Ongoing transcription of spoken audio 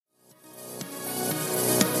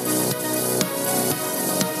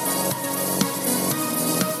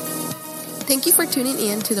Thank you for tuning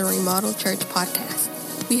in to the Remodel Church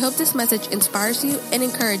podcast. We hope this message inspires you and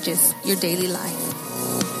encourages your daily life.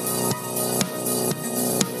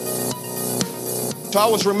 So I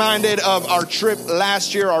was reminded of our trip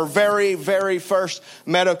last year, our very, very first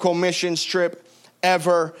medical missions trip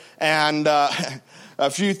ever. And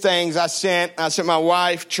a few things I sent my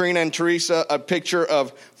wife, Trina and Teresa, a picture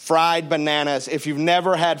of fried bananas. If you've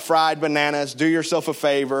never had fried bananas, do yourself a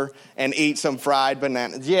favor and eat some fried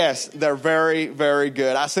bananas. Yes, they're very, very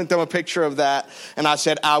good. I sent them a picture of that, and I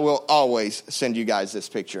said, I will always send you guys this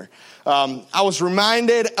picture. I was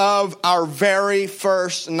reminded of our very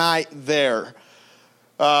first night there.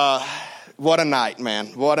 What a night, man.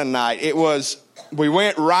 What a night. We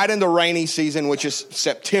went right in the rainy season, which is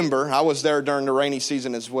September. I was there during the rainy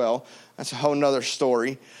season as well. That's a whole nother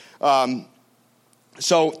story.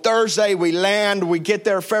 So Thursday we land, we get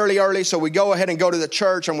there fairly early, so we go ahead and go to the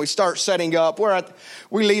church and we start setting up.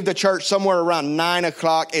 We leave the church somewhere around 9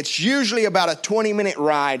 o'clock. It's usually about a 20-minute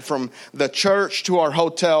ride from the church to our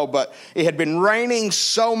hotel, but it had been raining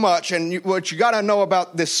so much, and what you got to know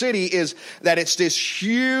about this city is that it's this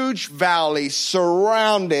huge valley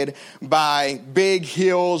surrounded by big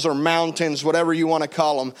hills or mountains, whatever you want to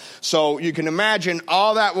call them. So you can imagine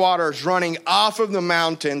all that water is running off of the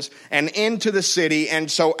mountains and into the city. And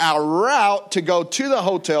so our route to go to the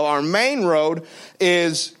hotel, our main road,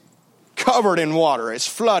 is covered in water. It's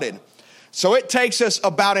flooded. So it takes us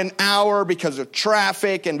about an hour because of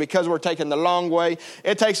traffic and because we're taking the long way.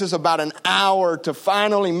 It takes us about an hour to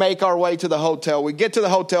finally make our way to the hotel. We get to the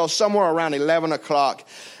hotel somewhere around 11 o'clock.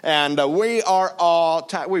 And we are all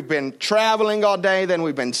tired. We've been traveling all day. Then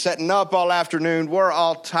we've been setting up all afternoon. We're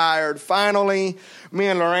all tired. Finally, me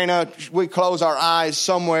and Lorena, we close our eyes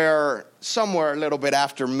somewhere a little bit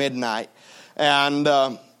after midnight. And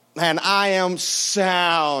I am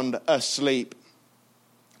sound asleep.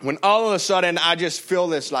 When all of a sudden I just feel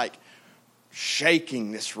this like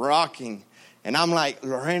shaking, this rocking. And I'm like,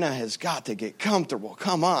 Lorena has got to get comfortable.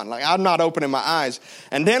 Come on. Like, I'm not opening my eyes.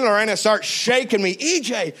 And then Lorena starts shaking me.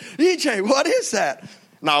 EJ, what is that?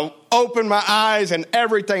 And I open my eyes and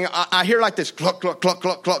everything. I hear like this cluck, cluck, cluck,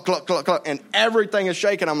 cluck, cluck, cluck, cluck, cluck. And everything is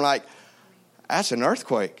shaking. I'm like, that's an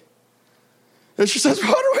earthquake. And she says, what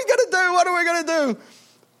are we going to do? What are we going to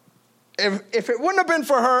do? If it wouldn't have been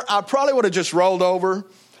for her, I probably would have just rolled over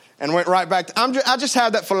and went right back. I just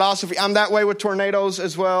have that philosophy. I'm that way with tornadoes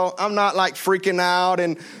as well. I'm not like freaking out.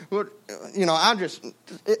 And,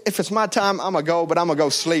 if it's my time, I'm going to go, but I'm going to go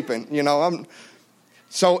sleeping.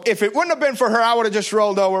 So if it wouldn't have been for her, I would have just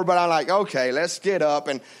rolled over. But I'm like, okay, let's get up.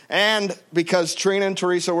 And because Trina and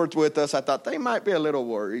Teresa were with us, I thought they might be a little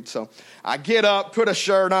worried. So I get up, put a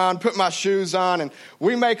shirt on, put my shoes on, and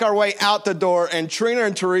we make our way out the door. And Trina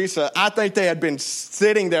and Teresa, I think they had been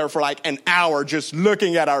sitting there for like an hour just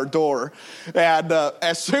looking at our door. And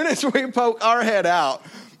as soon as we poke our head out,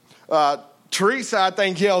 Teresa, I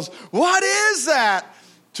think, yells, "What is that?"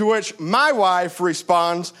 To which my wife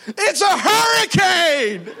responds, "It's a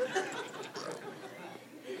hurricane!"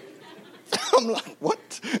 I'm like, what?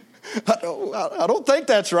 I don't think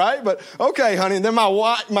that's right, but okay, honey. And then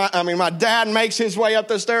my dad makes his way up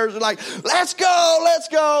the stairs, like, let's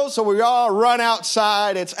go. So we all run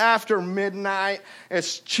outside. It's after midnight.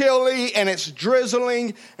 It's chilly and it's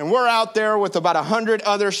drizzling, and we're out there with about 100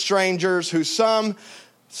 other strangers who some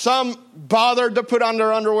bothered to put on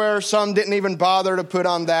their underwear. Some didn't even bother to put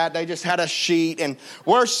on that. They just had a sheet. And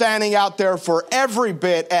we're standing out there for every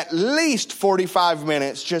bit, at least 45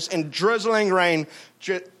 minutes, just in drizzling rain.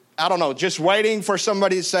 Just waiting for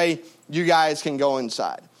somebody to say, you guys can go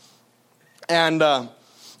inside. And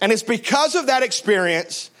it's because of that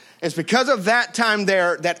experience, it's because of that time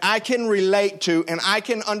there that I can relate to and I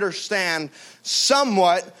can understand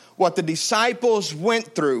somewhat what the disciples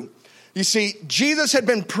went through. You see, Jesus had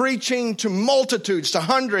been preaching to multitudes, to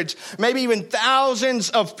hundreds, maybe even thousands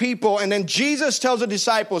of people. And then Jesus tells the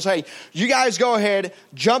disciples, hey, you guys go ahead,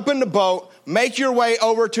 jump in the boat, make your way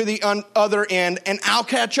over to the other end, and I'll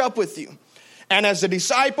catch up with you. And as the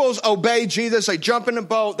disciples obey Jesus, they jump in the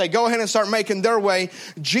boat, they go ahead and start making their way.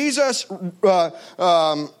 Jesus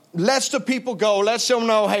lets the people go, lets them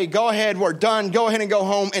know, hey, go ahead, we're done, go ahead and go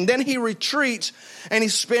home. And then he retreats and he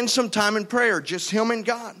spends some time in prayer, just him and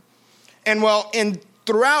God. And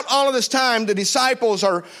throughout all of this time, the disciples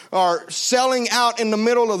are sailing out in the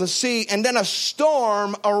middle of the sea, and then a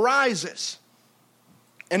storm arises.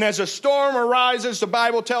 And as a storm arises, the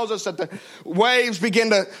Bible tells us that the waves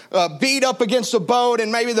begin to beat up against the boat,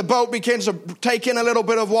 and maybe the boat begins to take in a little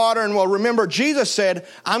bit of water. And remember, Jesus said,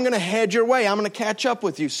 I'm going to head your way. I'm going to catch up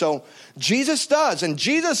with you. So Jesus does. And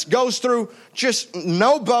Jesus goes through just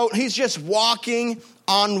no boat. He's just walking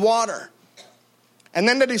on water. And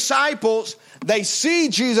then the disciples, they see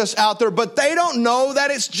Jesus out there, but they don't know that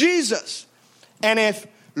it's Jesus. And if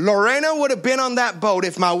Lorena would have been on that boat,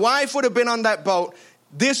 if my wife would have been on that boat,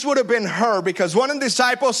 this would have been her, because one of the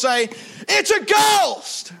disciples say, "It's a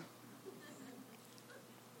ghost."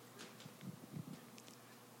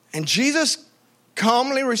 And Jesus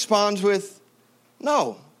calmly responds with,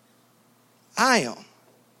 "No, I am.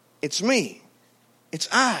 It's me. It's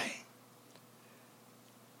I."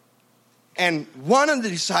 And one of the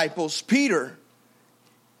disciples, Peter,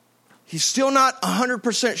 he's still not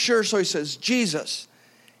 100% sure, so he says, "Jesus,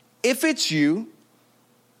 if it's you,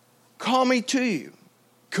 call me to you.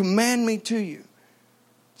 Command me to you."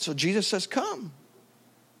 So Jesus says, "Come."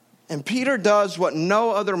 And Peter does what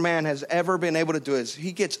no other man has ever been able to do. Is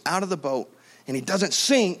he gets out of the boat and he doesn't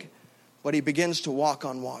sink, but he begins to walk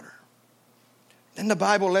on water. Then the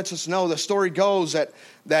Bible lets us know, the story goes that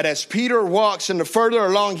as Peter walks and the further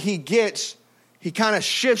along he gets, he kind of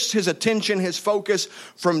shifts his attention, his focus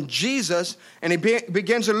from Jesus, and he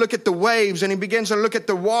begins to look at the waves, and he begins to look at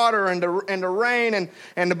the water and the rain,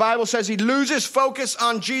 and the Bible says he loses focus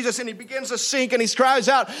on Jesus, and he begins to sink, and he cries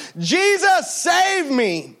out, "Jesus, save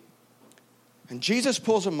me!" And Jesus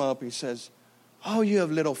pulls him up. He says, "Oh, you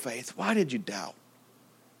have little faith. Why did you doubt?"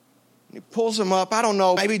 And he pulls him up. I don't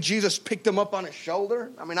know. Maybe Jesus picked him up on his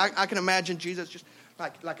shoulder. I mean, I can imagine Jesus just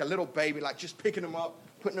like a little baby, like just picking him up,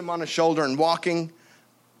 putting him on his shoulder and walking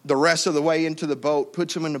the rest of the way into the boat,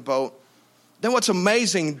 puts him in the boat. Then what's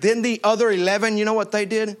amazing, then the other 11, you know what they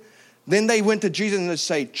did? Then they went to Jesus and they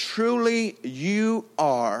say, "Truly you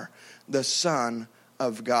are the Son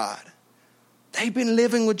of God." They've been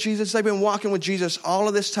living with Jesus. They've been walking with Jesus all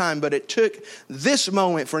of this time. But it took this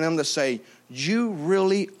moment for them to say, "You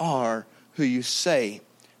really are who you say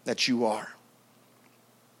that you are."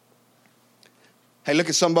 Hey, look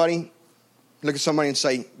at somebody. Look at somebody and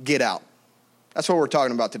say, "Get out." That's what we're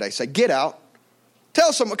talking about today. Say, "Get out."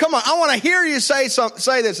 Tell someone, come on, I want to hear you say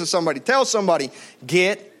this to somebody. Tell somebody,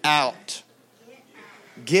 "Get out."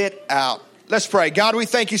 Get out. Let's pray. God, we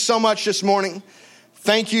thank you so much this morning.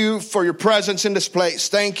 Thank you for your presence in this place.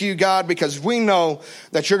 Thank you, God, because we know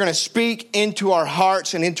that you're going to speak into our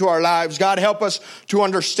hearts and into our lives. God, help us to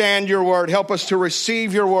understand your word. Help us to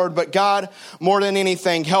receive your word. But God, more than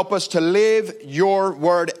anything, help us to live your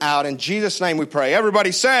word out. In Jesus' name we pray.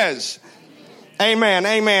 Everybody says, amen,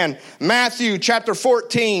 amen. Matthew chapter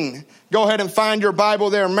 14. Go ahead and find your Bible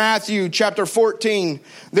there. Matthew chapter 14.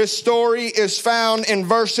 This story is found in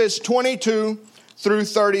verses 22 through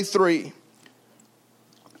 33.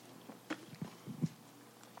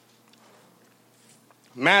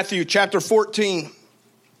 Matthew chapter 14,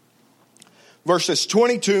 verses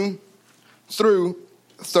 22 through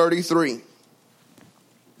 33.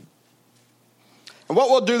 And what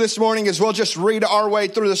we'll do this morning is we'll just read our way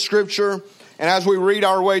through the scripture. And as we read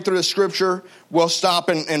our way through the scripture, we'll stop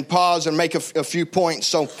and pause and make a few points.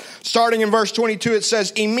 So starting in verse 22, it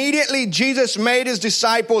says, "Immediately Jesus made his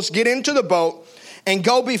disciples get into the boat and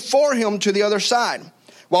go before him to the other side,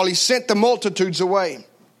 while he sent the multitudes away.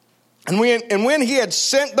 And when he had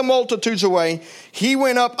sent the multitudes away, he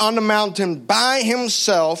went up on the mountain by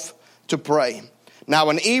himself to pray. Now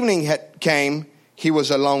when evening came, he was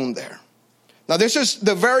alone there." Now this is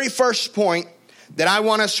the very first point that I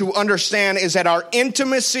want us to understand, is that our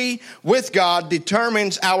intimacy with God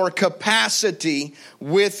determines our capacity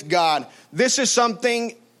with God. This is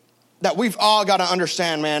something that we've all got to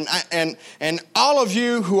understand, man. And all of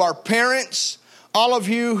you who are parents, all of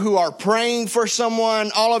you who are praying for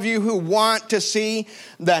someone, all of you who want to see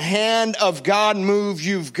the hand of God move,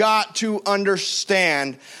 you've got to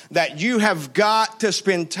understand that you have got to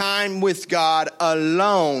spend time with God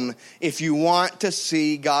alone if you want to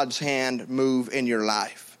see God's hand move in your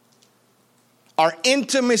life. Our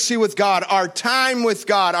intimacy with God, our time with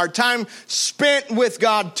God, our time spent with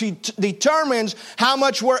God determines how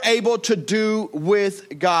much we're able to do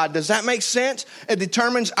with God. Does that make sense? It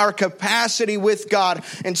determines our capacity with God.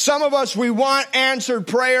 And some of us, we want answered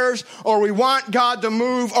prayers, or we want God to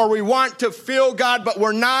move, or we want to feel God, but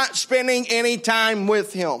we're not spending any time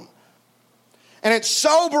with him. And it's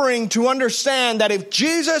sobering to understand that if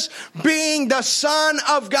Jesus, being the Son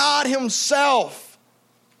of God himself,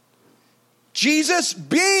 Jesus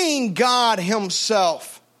being God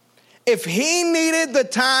himself, if he needed the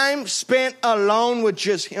time spent alone with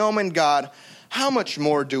just him and God, how much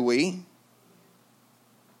more do we?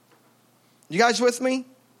 You guys with me?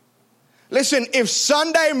 Listen, if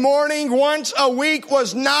Sunday morning once a week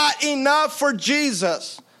was not enough for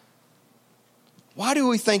Jesus, why do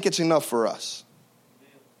we think it's enough for us?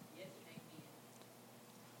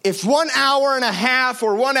 If 1 hour and a half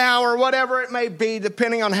or 1 hour, whatever it may be,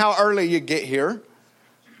 depending on how early you get here,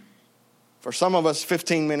 For some of us,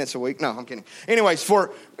 15 minutes a week. No, I'm kidding. Anyways,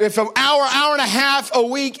 if an hour and a half a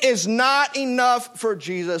week is not enough for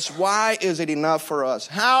Jesus, why is it enough for us?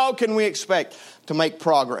 How can we expect to make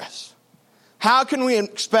progress? How can we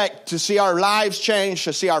expect to see our lives changed,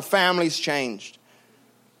 to see our families changed?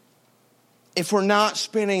 If we're not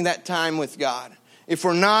spending that time with God, if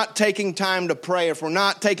we're not taking time to pray, if we're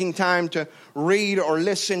not taking time to read or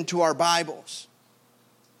listen to our Bibles.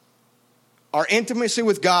 Our intimacy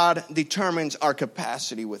with God determines our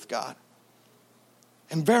capacity with God.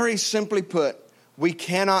 And very simply put, we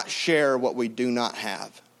cannot share what we do not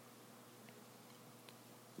have.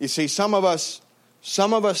 You see, some of us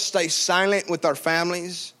stay silent with our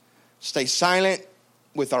families, stay silent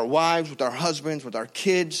with our wives, with our husbands, with our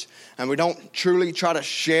kids, and we don't truly try to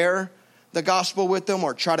share the gospel with them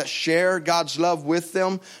or try to share God's love with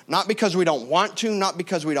them. Not because we don't want to, not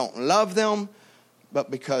because we don't love them, but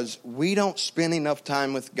because we don't spend enough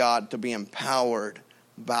time with God to be empowered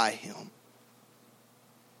by Him.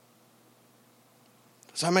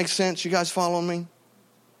 Does that make sense? You guys following me?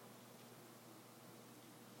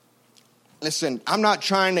 Listen, I'm not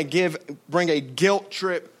trying to bring a guilt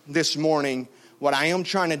trip this morning. What I am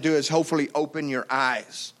trying to do is hopefully open your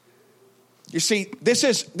eyes. You see, this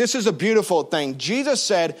is a beautiful thing. Jesus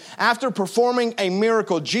said, after performing a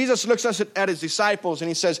miracle, Jesus looks at his disciples and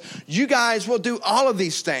he says, you guys will do all of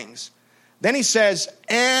these things. Then he says,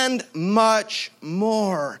 and much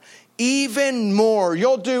more. Even more.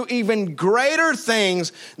 You'll do even greater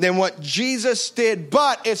things than what Jesus did.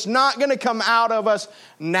 But it's not going to come out of us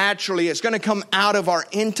naturally. It's going to come out of our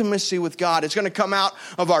intimacy with God. It's going to come out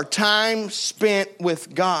of our time spent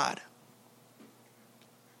with God.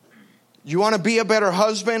 You want to be a better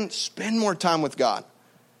husband? Spend more time with God.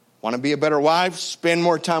 Want to be a better wife? Spend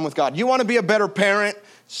more time with God. You want to be a better parent?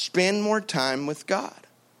 Spend more time with God.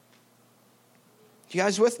 You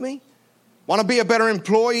guys with me? Want to be a better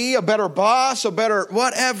employee, a better boss, a better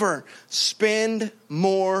whatever? Spend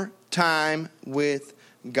more time with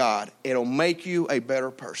God. It'll make you a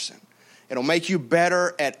better person. It'll make you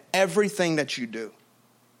better at everything that you do.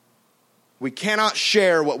 We cannot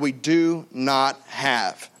share what we do not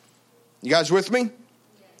have. You guys with me?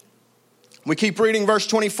 We keep reading verse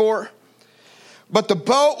 24. But the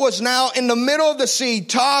boat was now in the middle of the sea,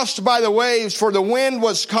 tossed by the waves, for the wind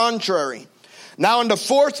was contrary. Now in the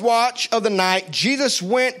fourth watch of the night, Jesus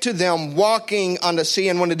went to them walking on the sea.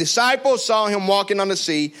 And when the disciples saw him walking on the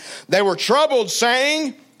sea, they were troubled,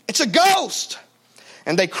 saying, it's a ghost.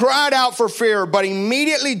 And they cried out for fear. But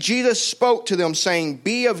immediately Jesus spoke to them, saying,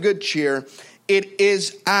 be of good cheer. It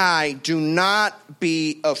is I. Do not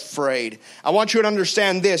be afraid. I want you to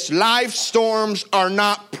understand this. Life storms are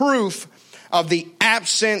not proof of the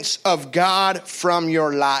absence of God from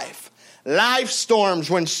your life. Life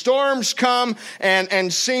storms, when storms come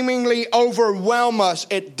and seemingly overwhelm us,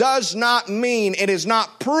 it does not mean, it is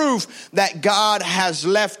not proof that God has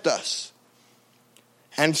left us.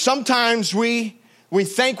 And sometimes we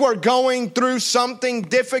think we're going through something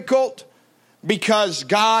difficult because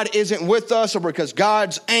God isn't with us, or because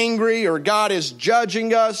God's angry, or God is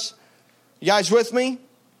judging us. You guys with me?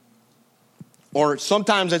 Or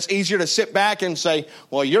sometimes it's easier to sit back and say,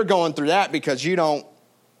 well, you're going through that because you don't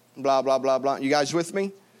blah, blah, blah, blah. You guys with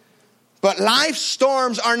me? But life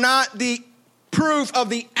storms are not the proof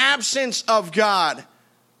of the absence of God.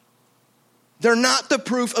 They're not the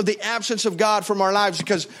proof of the absence of God from our lives,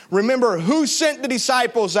 because remember, who sent the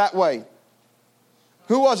disciples that way?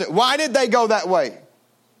 Who was it? Why did they go that way?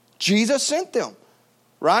 Jesus sent them,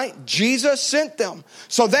 right? Jesus sent them.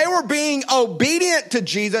 So they were being obedient to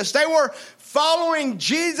Jesus. They were following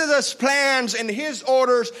Jesus' plans and his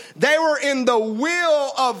orders. They were in the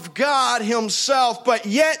will of God himself, but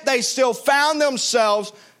yet they still found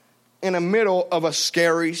themselves in the middle of a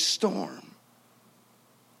scary storm.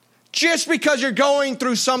 Just because you're going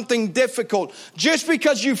through something difficult, just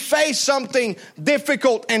because you face something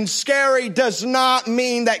difficult and scary, does not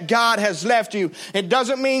mean that God has left you. It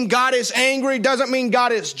doesn't mean God is angry, doesn't mean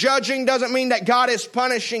God is judging, doesn't mean that God is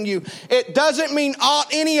punishing you. It doesn't mean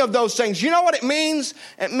any of those things. You know what it means?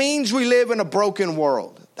 It means we live in a broken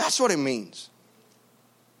world. That's what it means.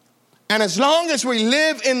 And as long as we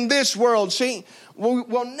live in this world, see,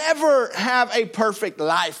 we'll never have a perfect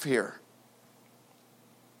life here.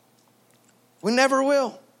 We never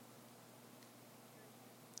will.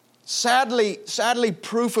 Sadly,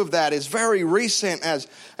 proof of that is very recent, as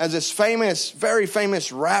this very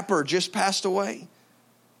famous rapper just passed away.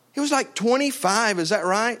 He was like 25, is that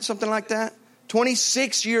right? Something like that.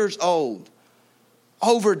 26 years old.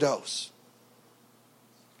 Overdose.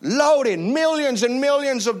 Loaded millions and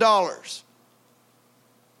millions of dollars.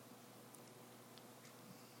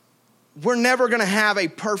 we're never going to have a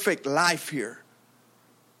perfect life here.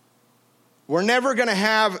 We're never going to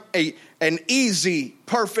have an easy,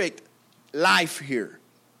 perfect life here.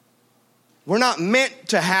 We're not meant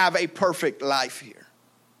to have a perfect life here.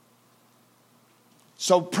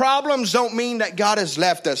 So problems don't mean that God has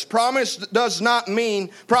left us. Storms, do not mean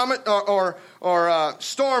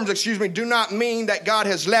that God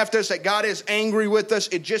has left us, that God is angry with us.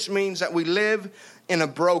 It just means that we live in a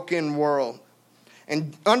broken world.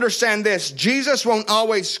 And understand this, Jesus won't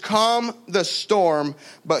always calm the storm,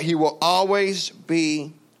 but he will always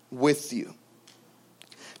be with you.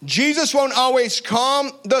 Jesus won't always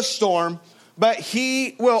calm the storm, but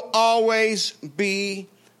he will always be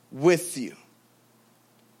with you.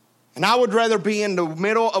 And I would rather be in the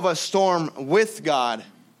middle of a storm with God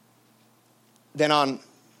than on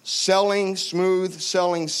smooth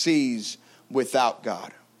sailing seas without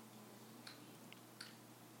God.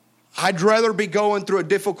 I'd rather be going through a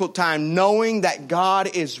difficult time knowing that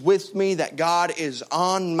God is with me, that God is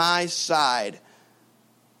on my side,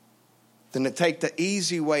 than to take the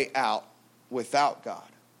easy way out without God.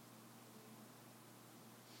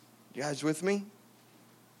 You guys with me?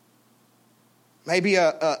 Maybe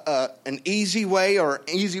an easy way or an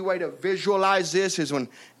easy way to visualize this is when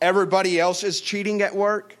everybody else is cheating at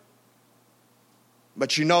work.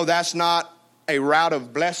 But you know that's not a route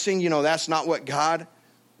of blessing. You know that's not what God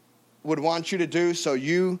would want you to do. So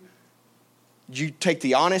you take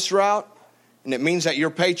the honest route. And it means that your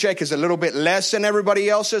paycheck is a little bit less than everybody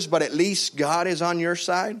else's. But at least God is on your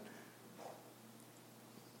side.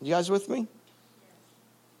 You guys with me?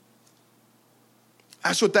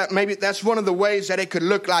 That's one of the ways that it could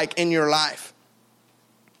look like in your life.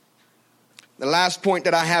 The last point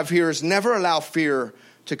that I have here is never allow fear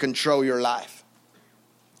to control your life.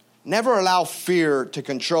 Never allow fear to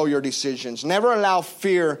control your decisions. Never allow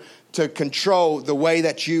fear to control the way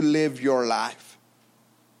that you live your life.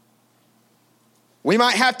 We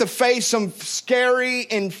might have to face some scary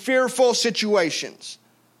and fearful situations,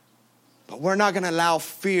 but we're not going to allow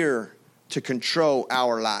fear to control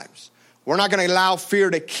our lives. We're not going to allow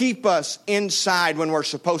fear to keep us inside when we're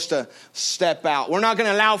supposed to step out. We're not going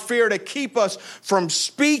to allow fear to keep us from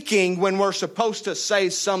speaking when we're supposed to say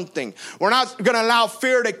something. We're not going to allow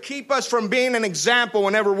fear to keep us from being an example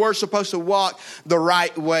whenever we're supposed to walk the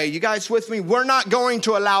right way. You guys with me? We're not going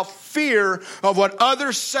to allow fear of what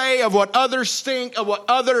others say, of what others think, of what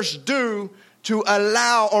others do we're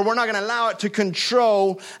not going to allow it to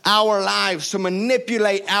control our lives, to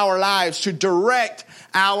manipulate our lives, to direct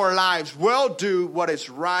our lives. We'll do what is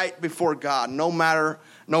right before God, no matter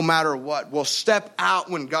what. We'll step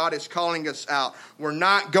out when God is calling us out. We're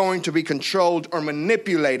not going to be controlled or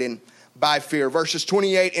manipulated by fear. Verses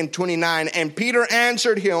 28 and 29. And Peter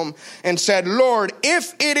answered him and said, Lord,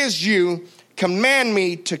 if it is you, command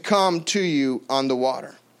me to come to you on the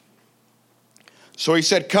water. So he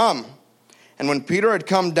said, come. And when Peter had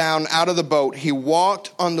come down out of the boat, he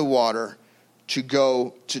walked on the water to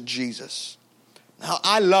go to Jesus. Now,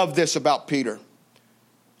 I love this about Peter.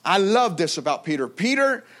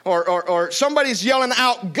 Peter, or somebody's yelling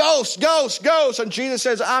out, ghost, ghost, ghost. And Jesus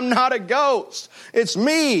says, I'm not a ghost. It's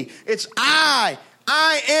me. It's I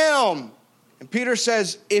am. And Peter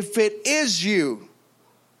says, if it is you.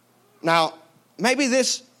 Now, maybe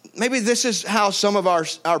this is how some of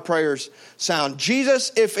our prayers sound.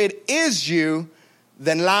 Jesus, if it is you,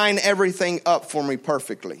 then line everything up for me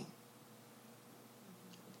perfectly.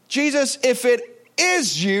 Jesus, if it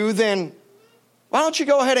is you, then why don't you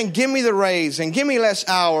go ahead and give me the raise and give me less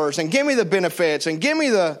hours and give me the benefits and give me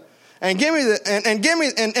and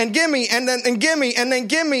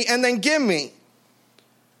give me.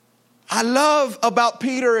 I love about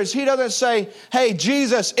Peter is he doesn't say, hey,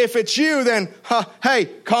 Jesus, if it's you, then, hey,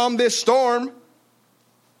 calm this storm.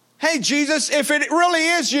 Hey, Jesus, if it really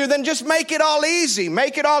is you, then just make it all easy.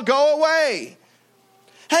 Make it all go away.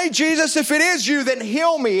 Hey, Jesus, if it is you, then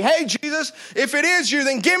heal me. Hey, Jesus, if it is you,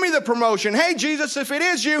 then give me the promotion. Hey, Jesus, if it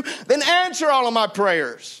is you, then answer all of my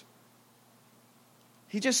prayers.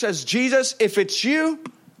 He just says, Jesus, if it's you,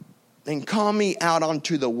 then call me out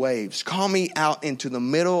onto the waves. Call me out into the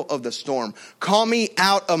middle of the storm. Call me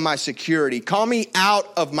out of my security. Call me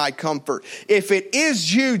out of my comfort. If it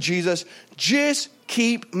is you, Jesus, just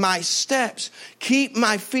keep my steps. Keep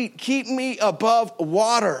my feet. Keep me above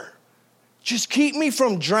water. Just keep me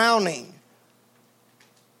from drowning.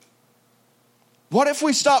 What if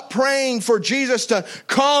we stop praying for Jesus to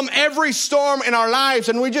calm every storm in our lives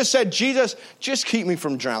and we just said, Jesus, just keep me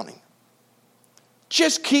from drowning.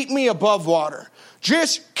 Just keep me above water.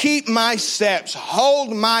 Just keep my steps.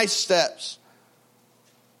 Hold my steps.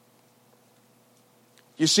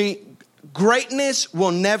 You see, Greatness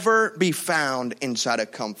will never be found inside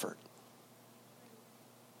of comfort.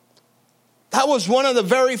 That was one of the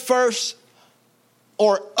very first,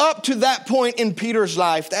 or up to that point in Peter's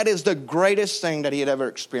life, that is the greatest thing that he had ever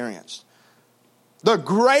experienced. The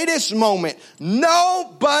greatest moment.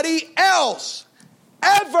 Nobody else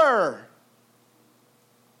ever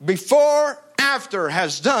before, after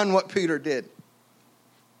has done what Peter did.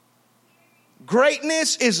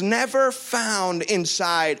 Greatness is never found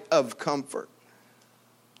inside of comfort.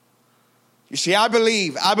 You see, I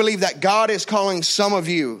believe that God is calling some of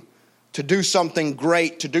you to do something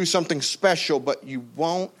great, to do something special, but you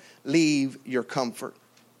won't leave your comfort.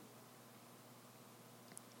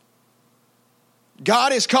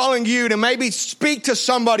 God is calling you to maybe speak to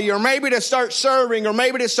somebody, or maybe to start serving, or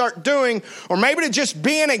maybe to start doing, or maybe to just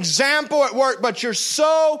be an example at work, but you're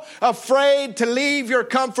so afraid to leave your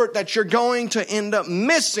comfort that you're going to end up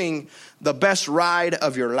missing the best ride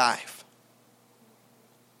of your life.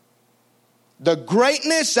 The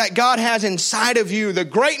greatness that God has inside of you, the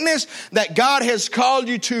greatness that God has called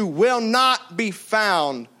you to, will not be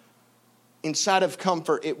found inside of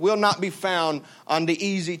comfort. It will not be found on the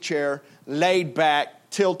easy chair, laid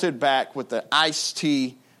back, tilted back with the iced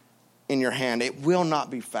tea in your hand. It will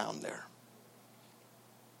not be found there.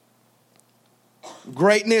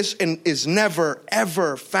 Greatness is never,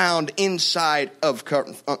 ever found inside of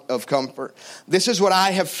comfort. This is what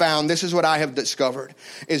I have found. This is what I have discovered.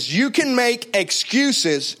 Is you can make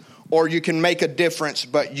excuses or you can make a difference,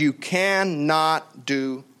 but you cannot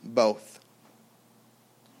do both.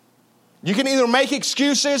 You can either make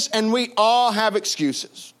excuses, and we all have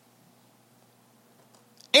excuses.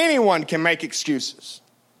 Anyone can make excuses.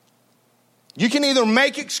 You can either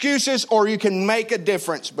make excuses or you can make a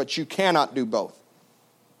difference, but you cannot do both.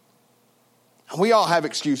 And we all have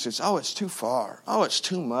excuses. Oh, it's too far. Oh, it's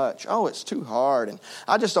too much. Oh, it's too hard. And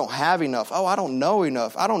I just don't have enough. Oh, I don't know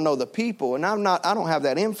enough. I don't know the people. And I don't have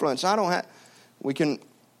that influence. We can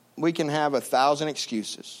have 1,000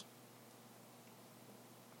 excuses.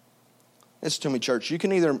 Listen to me, church. You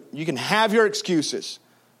can have your excuses.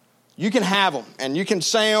 You can have them, and you can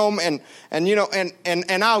say them,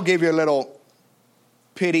 and I'll give you a little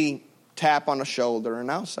pity tap on the shoulder, and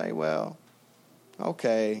I'll say, well,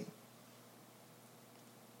 okay.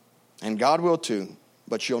 And God will too,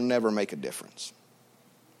 but you'll never make a difference.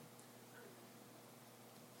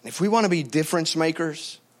 If we want to be difference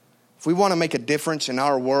makers, if we want to make a difference in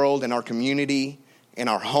our world, in our community, in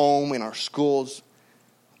our home, in our schools,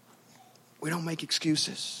 we don't make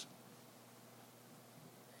excuses.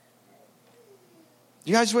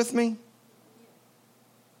 You guys with me?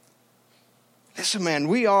 Listen, man,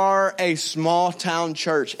 we are a small town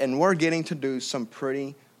church, and we're getting to do some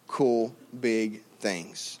pretty cool, big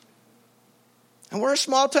things. And we're a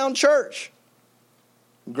small town church.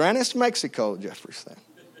 Grannus, Mexico, Jeffrey said.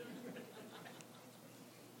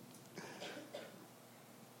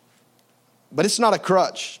 But it's not a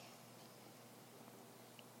crutch.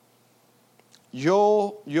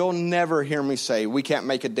 You'll never hear me say we can't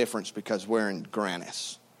make a difference because we're in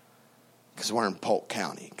Grannus, because we're in Polk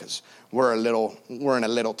County, because we're in a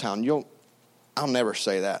little town. I'll never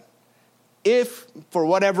say that. If for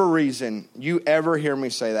whatever reason you ever hear me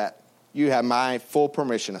say that, you have my full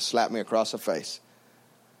permission to slap me across the face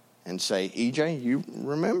and say, EJ, you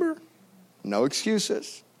remember? No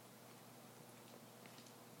excuses.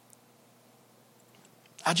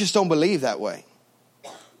 I just don't believe that way.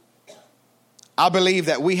 I believe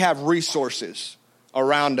that we have resources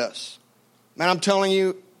around us. Man, I'm telling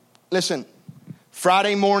you, listen,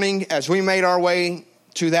 Friday morning as we made our way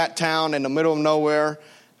to that town in the middle of nowhere,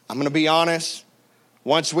 I'm going to be honest,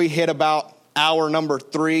 once we hit about hour number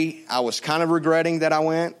 3, I was kind of regretting that I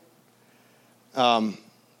went.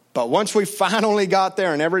 But once we finally got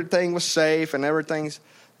there and everything was safe and everything's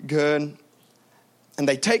good, and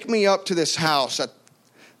they take me up to this house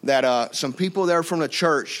that some people there from the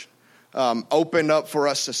church opened up for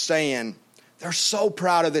us to stay in. They're so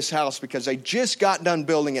proud of this house because they just got done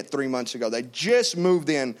building it 3 months ago. They just moved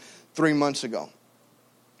in 3 months ago.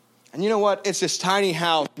 And you know what? It's this tiny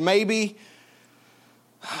house, maybe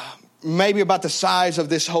about the size of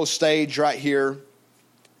this whole stage right here.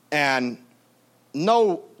 And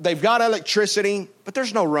no, they've got electricity, but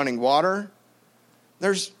there's no running water.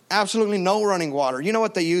 There's absolutely no running water. You know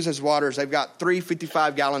what they use as water is they've got 3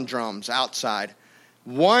 55-gallon drums outside.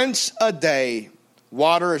 Once a day,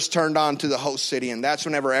 water is turned on to the whole city, and that's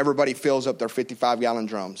whenever everybody fills up their 55-gallon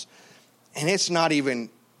drums. And it's not even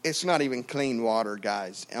clean water,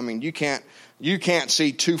 guys. I mean, you can't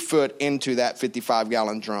see 2 foot into that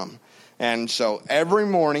 55-gallon drum. And so every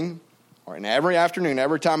morning or in every afternoon,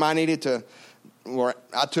 every time I needed to, or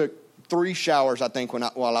I took 3 showers, I think,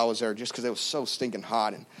 while I was there, just because it was so stinking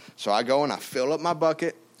hot. And so I go and I fill up my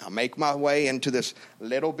bucket. I make my way into this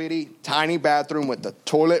little bitty tiny bathroom with the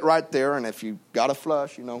toilet right there. And if you got to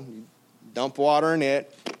flush, you dump water in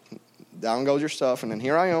it. Down goes your stuff. And then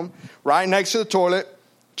here I am, right next to the toilet,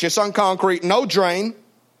 just on concrete, no drain.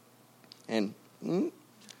 And with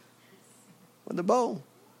the bowl.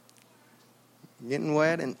 Getting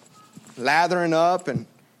wet and lathering up and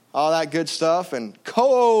all that good stuff. And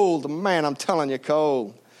cold. Man, I'm telling you,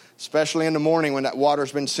 cold. Especially in the morning when that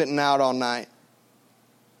water's been sitting out all night.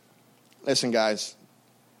 Listen, guys.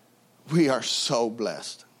 We are so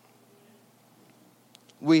blessed.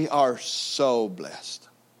 We are so blessed.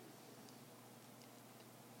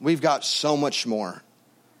 We've got so much more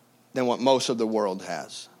than what most of the world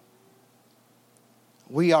has.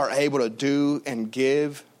 We are able to do and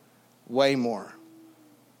give way more.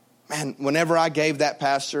 Man, whenever I gave that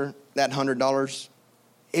pastor that $100,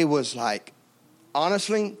 it was like,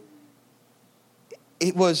 honestly,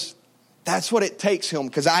 that's what it takes him.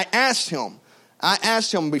 Because I asked him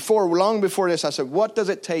long before this, I said, what does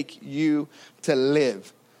it take you to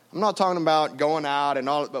live? I'm not talking about going out and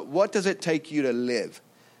all, but what does it take you to live?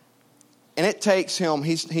 And it takes him,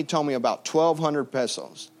 he told me, about 1,200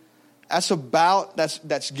 pesos.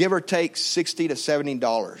 That's give or take $60 to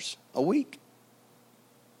 $70 a week.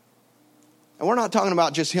 And we're not talking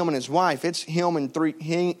about just him and his wife. It's him and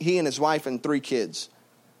he and his wife and 3 kids.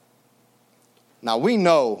 Now we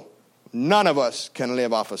know none of us can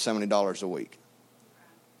live off of $70 a week.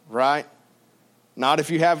 Right?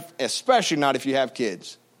 Especially not if you have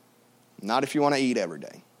kids. Not if you want to eat every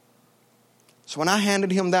day. So when I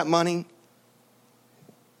handed him that money,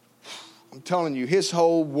 I'm telling you, his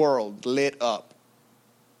whole world lit up.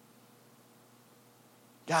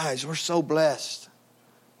 Guys, we're so blessed.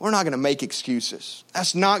 We're not going to make excuses.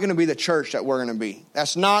 That's not going to be the church that we're going to be.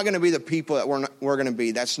 That's not going to be the people that we're going to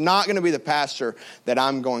be. That's not going to be the pastor that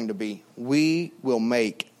I'm going to be. We will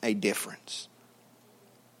make a difference.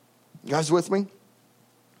 You guys with me?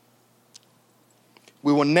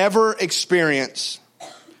 We will never experience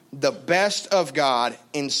the best of God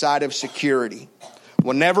inside of security.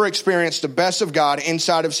 We'll never experience the best of God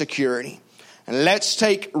inside of security. And let's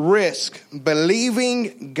take risk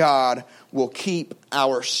believing God will keep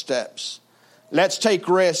our steps. Let's take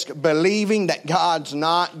risk believing that God's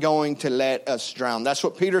not going to let us drown. That's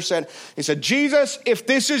what Peter said. He said, Jesus, if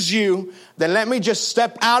this is you, then let me just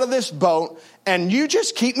step out of this boat and you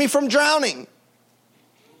just keep me from drowning.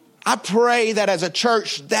 I pray that as a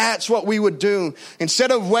church, that's what we would do.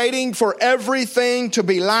 Instead of waiting for everything to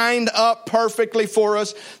be lined up perfectly for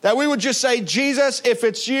us, that we would just say, Jesus, if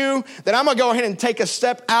it's you, then I'm going to go ahead and take a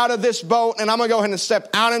step out of this boat and I'm going to go ahead and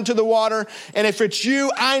step out into the water. And if it's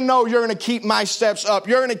you, I know you're going to keep my steps up.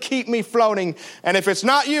 You're going to keep me floating. And if it's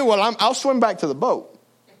not you, well, I'll swim back to the boat.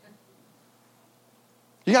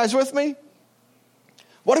 You guys with me?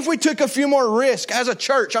 What if we took a few more risks as a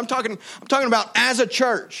church? I'm talking about as a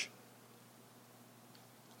church.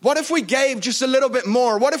 What if we gave just a little bit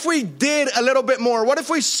more? What if we did a little bit more? What if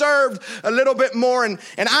we served a little bit more? And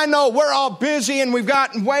I know we're all busy and we've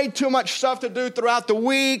got way too much stuff to do throughout the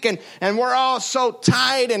week and we're all so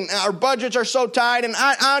tight and our budgets are so tight and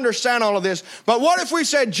I understand all of this. But what if we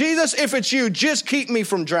said, Jesus, if it's you, just keep me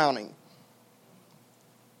from drowning?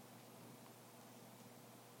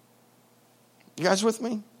 You guys with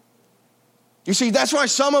me? You see, that's why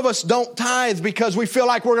some of us don't tithe, because we feel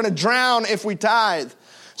like we're going to drown if we tithe.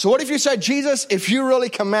 So what if you said, Jesus, if you really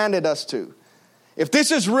commanded us to, if this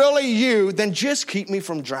is really you, then just keep me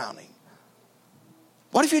from drowning?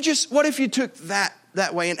 What if you took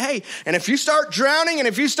that way? And hey, and if you start drowning and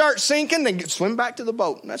if you start sinking, then swim back to the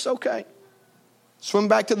boat. That's okay. Swim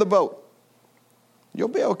back to the boat. You'll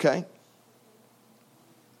be okay.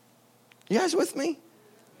 You guys with me?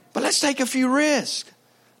 But let's take a few risks.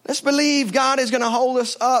 Let's believe God is going to hold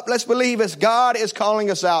us up. Let's believe as God is calling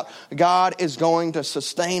us out, God is going to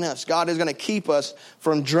sustain us. God is going to keep us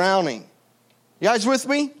from drowning. You guys with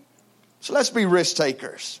me? So let's be risk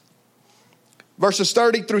takers. Verses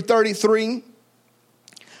 30 through 33.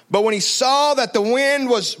 But when he saw that the wind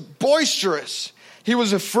was boisterous, he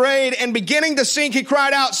was afraid, and beginning to sink, he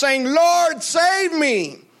cried out, saying, Lord, save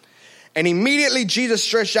me. And immediately Jesus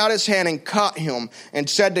stretched out his hand and caught him and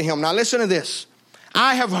said to him, now listen to this.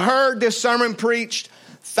 I have heard this sermon preached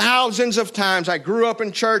thousands of times. I grew up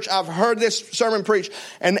in church. I've heard this sermon preached.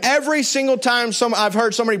 And every single time I've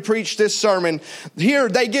heard somebody preach this sermon, here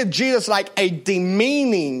they give Jesus like a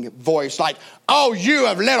demeaning voice. Like, oh, you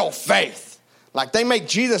have little faith. Like they make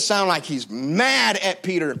Jesus sound like he's mad at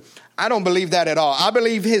Peter. I don't believe that at all. I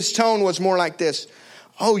believe his tone was more like this.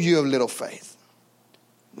 Oh, you have little faith.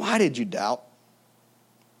 why did you doubt?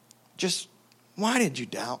 Just, why did you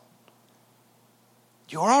doubt?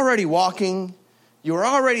 You were already walking. You were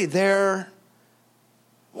already there.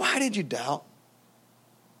 Why did you doubt?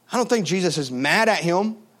 I don't think Jesus is mad at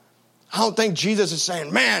him. I don't think Jesus is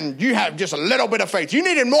saying, man, you have just a little bit of faith. You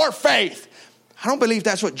needed more faith. I don't believe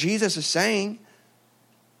that's what Jesus is saying.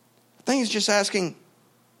 I think he's just asking,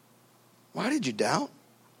 why did you doubt?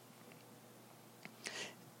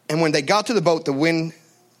 And when they got to the boat, the wind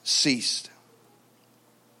ceased.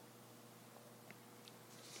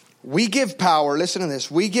 We give power, listen to this,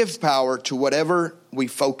 we give power to whatever we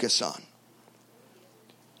focus on.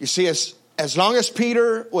 You see, as long as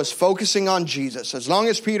Peter was focusing on Jesus, as long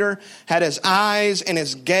as Peter had his eyes and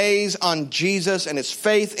his gaze on Jesus and his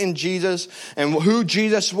faith in Jesus and who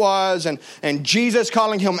Jesus was and Jesus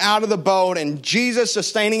calling him out of the boat and Jesus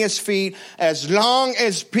sustaining his feet, as long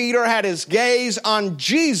as Peter had his gaze on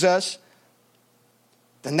Jesus,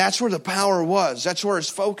 then that's where the power was. That's where his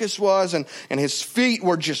focus was, and his feet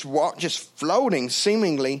were just floating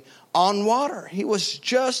seemingly on water. He was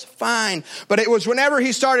just fine. But it was whenever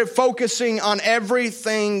he started focusing on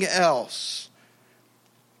everything else,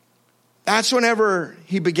 that's whenever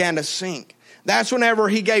he began to sink. That's whenever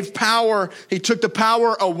he gave power. He took the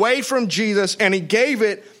power away from Jesus and he gave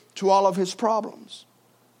it to all of his problems.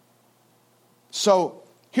 So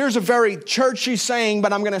here's a very churchy saying,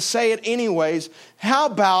 but I'm going to say it anyways. How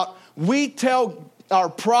about we tell our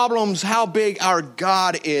problems how big our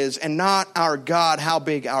God is and not our God how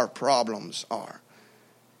big our problems are?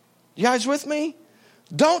 You guys with me?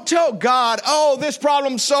 Don't tell God, oh, this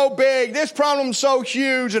problem's so big, this problem's so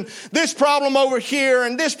huge, and this problem over here,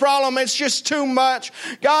 and this problem, it's just too much.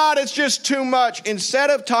 God, it's just too much. Instead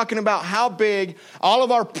of talking about how big all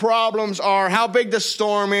of our problems are, how big the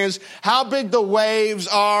storm is, how big the waves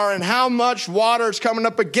are, and how much water is coming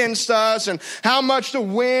up against us, and how much the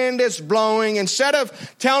wind is blowing, instead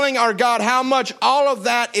of telling our God how much all of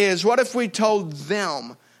that is, what if we told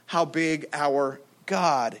them how big our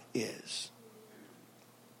God is?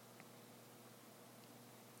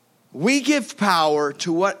 We give power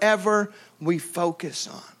to whatever we focus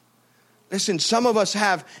on. Listen, some of us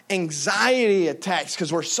have anxiety attacks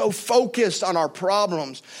because we're so focused on our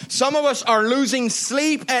problems. Some of us are losing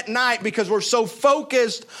sleep at night because we're so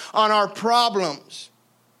focused on our problems.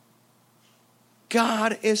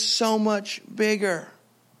 God is so much bigger.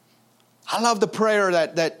 I love the prayer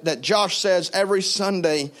that Josh says every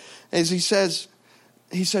Sunday. As he says,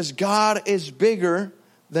 God is bigger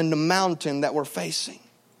than the mountain that we're facing.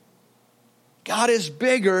 God is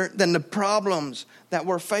bigger than the problems that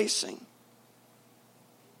we're facing.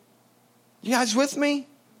 You guys with me?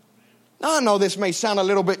 Now, I know this may sound a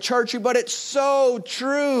little bit churchy, but it's so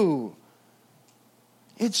true.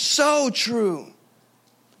 It's so true.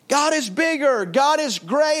 God is bigger. God is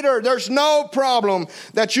greater. There's no problem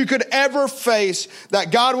that you could ever face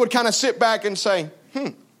that God would kind of sit back and say,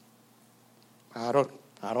 I don't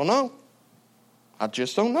know. I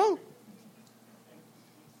just don't know.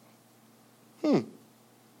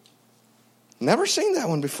 Never seen that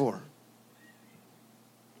one before.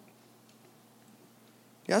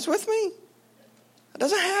 You guys with me? That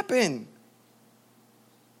doesn't happen.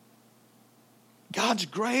 God's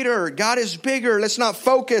greater. God is bigger. Let's not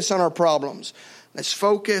focus on our problems. Let's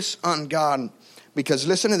focus on God. Because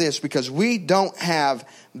listen to this. Because we don't have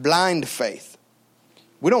blind faith.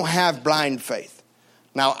 We don't have blind faith.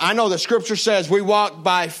 Now, I know the scripture says we walk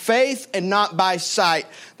by faith and not by sight.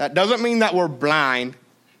 That doesn't mean that we're blind.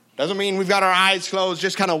 Doesn't mean we've got our eyes closed,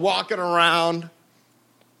 just kind of walking around.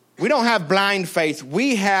 We don't have blind faith.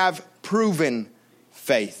 We have proven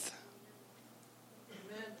faith.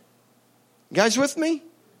 Amen. You guys with me?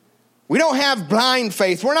 We don't have blind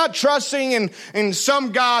faith. We're not trusting in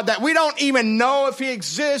some God that we don't even know if he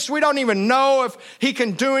exists. We don't even know if he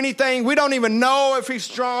can do anything. We don't even know if he's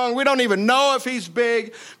strong. We don't even know if he's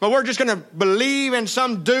big. But we're just going to believe in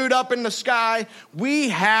some dude up in the sky. We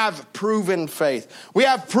have proven faith. We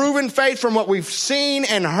have proven faith from what we've seen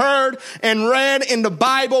and heard and read in the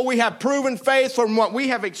Bible. We have proven faith from what we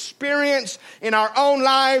have experienced in our own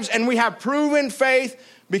lives. And we have proven faith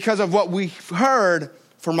because of what we've heard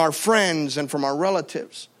from our friends and from our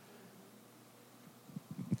relatives.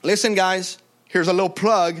 Listen, guys, here's a little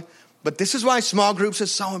plug, but this is why small groups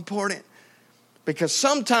is so important. Because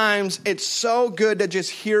sometimes it's so good to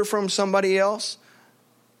just hear from somebody else,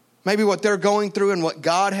 maybe what they're going through and what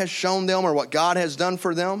God has shown them or what God has done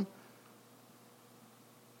for them.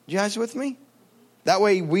 You guys with me? That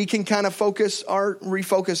way we can kind of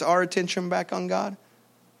refocus our attention back on God.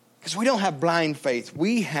 Because we don't have blind faith.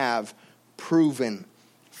 We have proven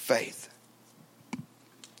faith.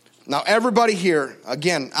 Now, everybody here,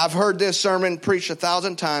 again, I've heard this sermon preached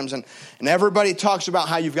 1,000 times, and everybody talks about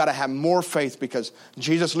how you've got to have more faith because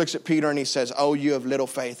Jesus looks at Peter and he says, oh, you have little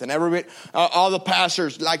faith. And everybody, all the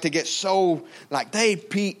pastors like to get so, like they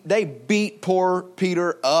beat poor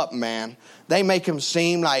Peter up, man. They make him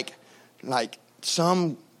seem like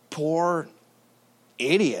some poor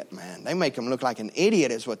idiot, man. They make him look like an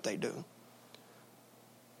idiot is what they do.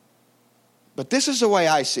 But this is the way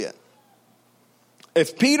I see it.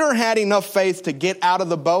 If Peter had enough faith to get out of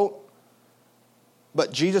the boat,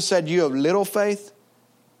 but Jesus said, you have little faith,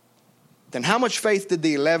 then how much faith did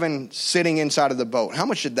the 11 sitting inside of the boat, how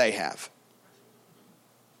much did they have?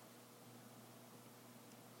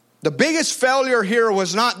 The biggest failure here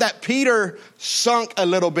was not that Peter sunk a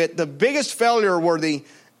little bit. The biggest failure were the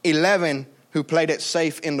 11 who played it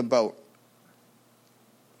safe in the boat.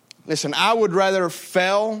 Listen, I would rather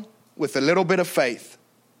fail with a little bit of faith.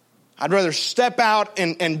 I'd rather step out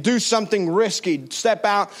and do something risky, step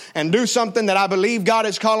out and do something that I believe God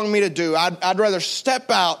is calling me to do. I'd rather step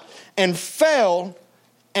out and fail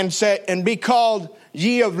and say and be called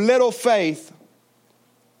ye of little faith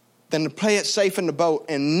than to play it safe in the boat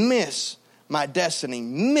and miss my destiny,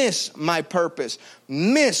 miss my purpose,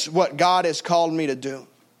 miss what God has called me to do.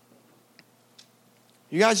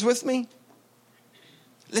 You guys with me?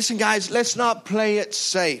 Listen, guys, let's not play it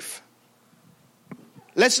safe.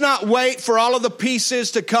 Let's not wait for all of the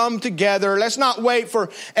pieces to come together. Let's not wait for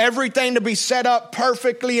everything to be set up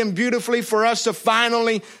perfectly and beautifully for us to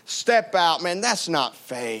finally step out. Man, that's not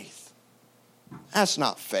faith. That's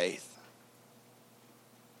not faith.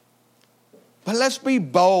 But let's be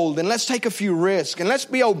bold and let's take a few risks and let's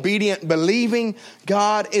be obedient, believing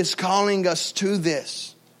God is calling us to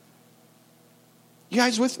this. You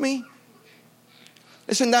guys with me?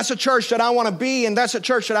 Listen, that's a church that I want to be, and that's a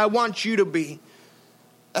church that I want you to be.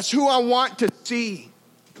 That's who I want to see.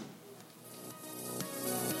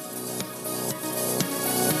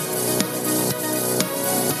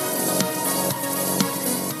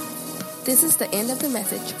 This is the end of the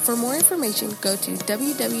message. For more information, go to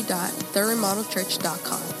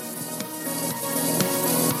www.theremodelchurch.com.